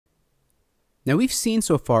Now we've seen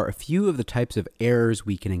so far a few of the types of errors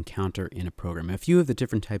we can encounter in a program, a few of the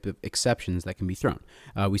different type of exceptions that can be thrown.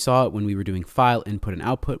 We saw it when we were doing file input and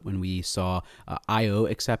output, when we saw I/O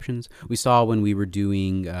exceptions. We saw when we were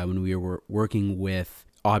doing, when we were working with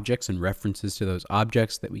objects and references to those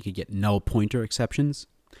objects, that we could get null pointer exceptions.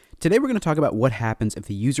 Today we're going to talk about what happens if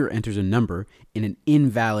the user enters a number in an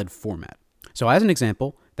invalid format. So as an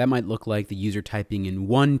example, that might look like the user typing in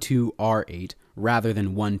 12R8 rather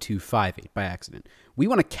than 1258 by accident. We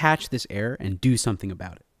want to catch this error and do something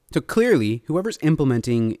about it. So clearly, whoever's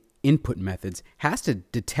implementing input methods has to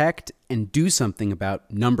detect and do something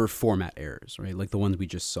about number format errors, right? Like the ones we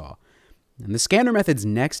just saw. And the scanner methods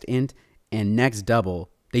nextInt and nextDouble,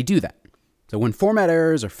 they do that. So when format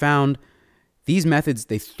errors are found, these methods,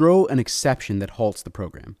 they throw an exception that halts the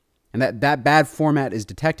program. And that bad format is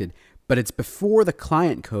detected, but it's before the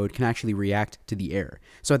client code can actually react to the error.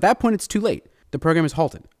 So at that point, it's too late. The program is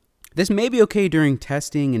halted. This may be okay during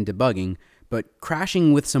testing and debugging, but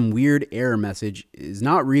crashing with some weird error message is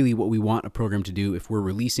not really what we want a program to do if we're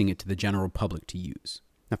releasing it to the general public to use.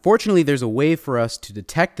 Now, fortunately, there's a way for us to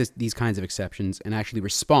detect these kinds of exceptions and actually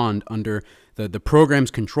respond under the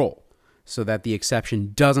program's control so that the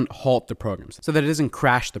exception doesn't halt the program, so that it doesn't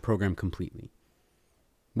crash the program completely.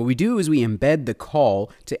 What we do is we embed the call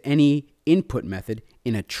to any input method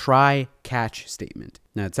in a try-catch statement.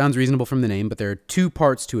 Now, it sounds reasonable from the name, but there are two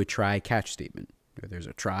parts to a try-catch statement. There's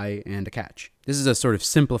a try and a catch. This is a sort of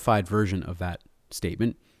simplified version of that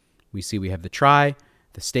statement. We see we have the try,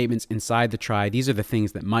 the statements inside the try. These are the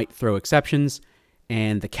things that might throw exceptions,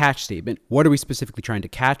 and the catch statement. What are we specifically trying to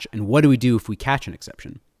catch, and what do we do if we catch an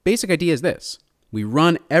exception? Basic idea is this. We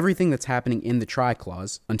run everything that's happening in the try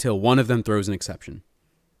clause until one of them throws an exception.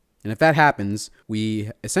 And if that happens,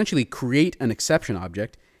 we essentially create an exception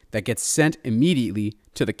object that gets sent immediately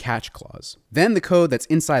to the catch clause. Then the code that's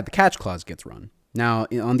inside the catch clause gets run. Now,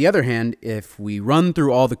 on the other hand, if we run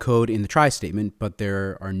through all the code in the try statement, but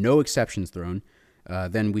there are no exceptions thrown,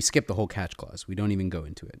 then we skip the whole catch clause. We don't even go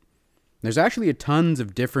into it. There's actually tons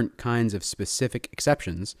of different kinds of specific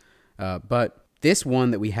exceptions, but this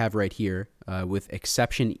one that we have right here with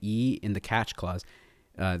exception E in the catch clause,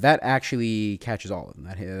 that actually catches all of them.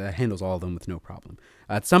 That handles all of them with no problem.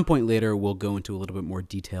 At some point later, we'll go into a little bit more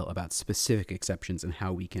detail about specific exceptions and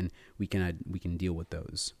how we can deal with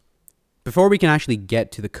those. Before we can actually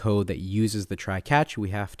get to the code that uses the try-catch,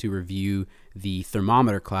 we have to review the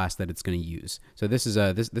thermometer class that it's going to use. So this is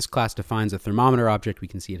this class defines a thermometer object. We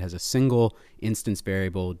can see it has a single instance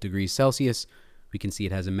variable, degrees Celsius. We can see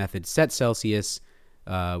it has a method set Celsius.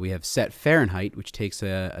 We have set Fahrenheit, which takes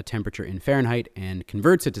a temperature in Fahrenheit and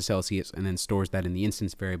converts it to Celsius and then stores that in the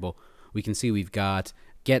instance variable. We can see we've got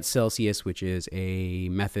get Celsius, which is a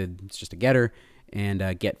method, it's just a getter,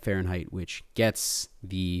 and get Fahrenheit, which gets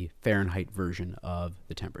the Fahrenheit version of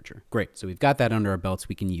the temperature. Great, so we've got that under our belts,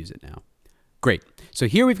 we can use it now. Great, so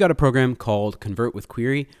here we've got a program called convert with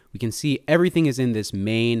query. We can see everything is in this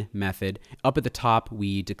main method. Up at the top,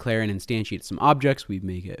 we declare and instantiate some objects. We've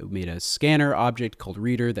made a scanner object called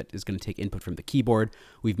reader that is going to take input from the keyboard.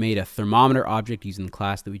 We've made a thermometer object using the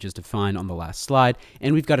class that we just defined on the last slide.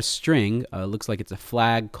 And we've got a string, looks like it's a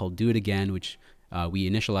flag called do it again, which we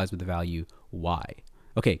initialize with the value y.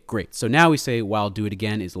 Okay, great. So now we say while do it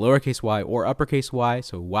again is lowercase y or uppercase y.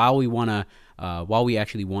 So while we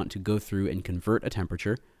actually want to go through and convert a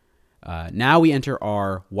temperature, now we enter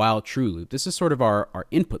our while true loop. This is sort of our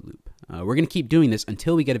input loop. We're going to keep doing this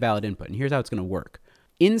until we get a valid input. And here's how it's going to work.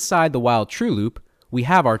 Inside the while true loop, we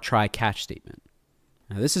have our try catch statement.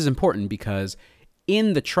 Now this is important because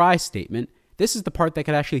in the try statement, this is the part that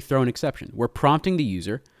could actually throw an exception. We're prompting the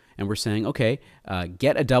user and we're saying, okay,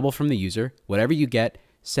 get a double from the user. Whatever you get,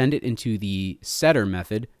 send it into the setter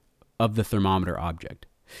method of the thermometer object.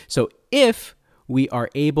 So if we are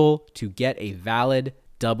able to get a valid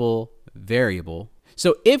double variable,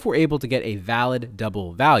 so if we're able to get a valid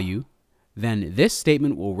double value, then this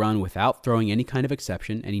statement will run without throwing any kind of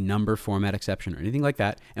exception, any number format exception or anything like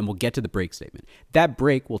that, and we'll get to the break statement. That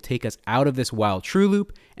break will take us out of this while true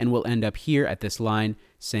loop, and we'll end up here at this line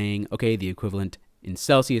saying, okay, the equivalent in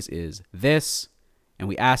Celsius is this, and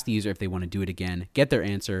we ask the user if they want to do it again, get their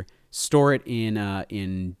answer, store it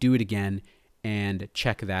in do it again, and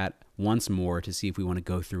check that once more to see if we want to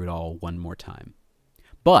go through it all one more time.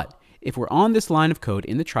 But if we're on this line of code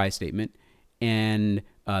in the try statement and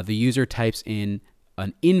the user types in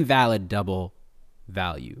an invalid double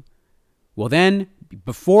value, well then,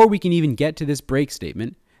 before we can even get to this break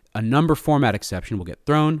statement, a number format exception will get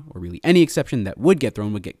thrown, or really any exception that would get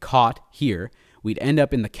thrown would get caught here. We'd end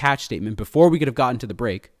up in the catch statement before we could have gotten to the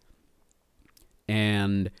break.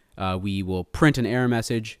 And we will print an error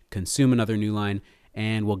message, consume another new line,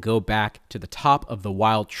 and we'll go back to the top of the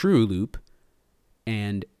while true loop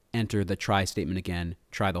and enter the try statement again,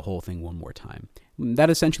 try the whole thing one more time. That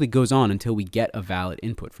essentially goes on until we get a valid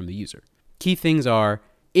input from the user. Key things are,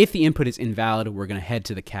 if the input is invalid, we're going to head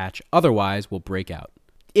to the catch. Otherwise, we'll break out.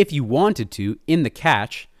 If you wanted to, in the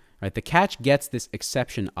catch, right, the catch gets this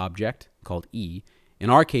exception object called E. In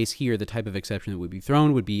our case here, the type of exception that would be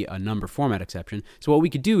thrown would be a number format exception. So what we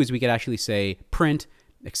could do is we could actually say print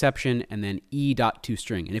exception and then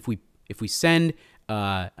E.toString. And if we send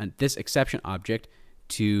this exception object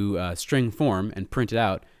to string form and print it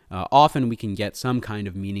out, often we can get some kind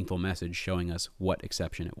of meaningful message showing us what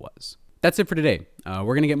exception it was. That's it for today.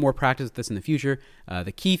 We're going to get more practice with this in the future.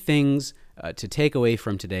 The key things to take away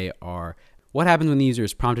from today are what happens when the user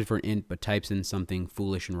is prompted for an int but types in something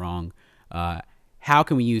foolish and wrong. How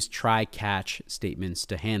can we use try-catch statements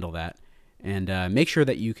to handle that? And make sure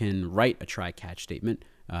that you can write a try-catch statement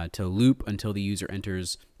to loop until the user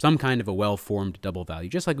enters some kind of a well-formed double value,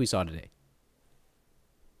 just like we saw today.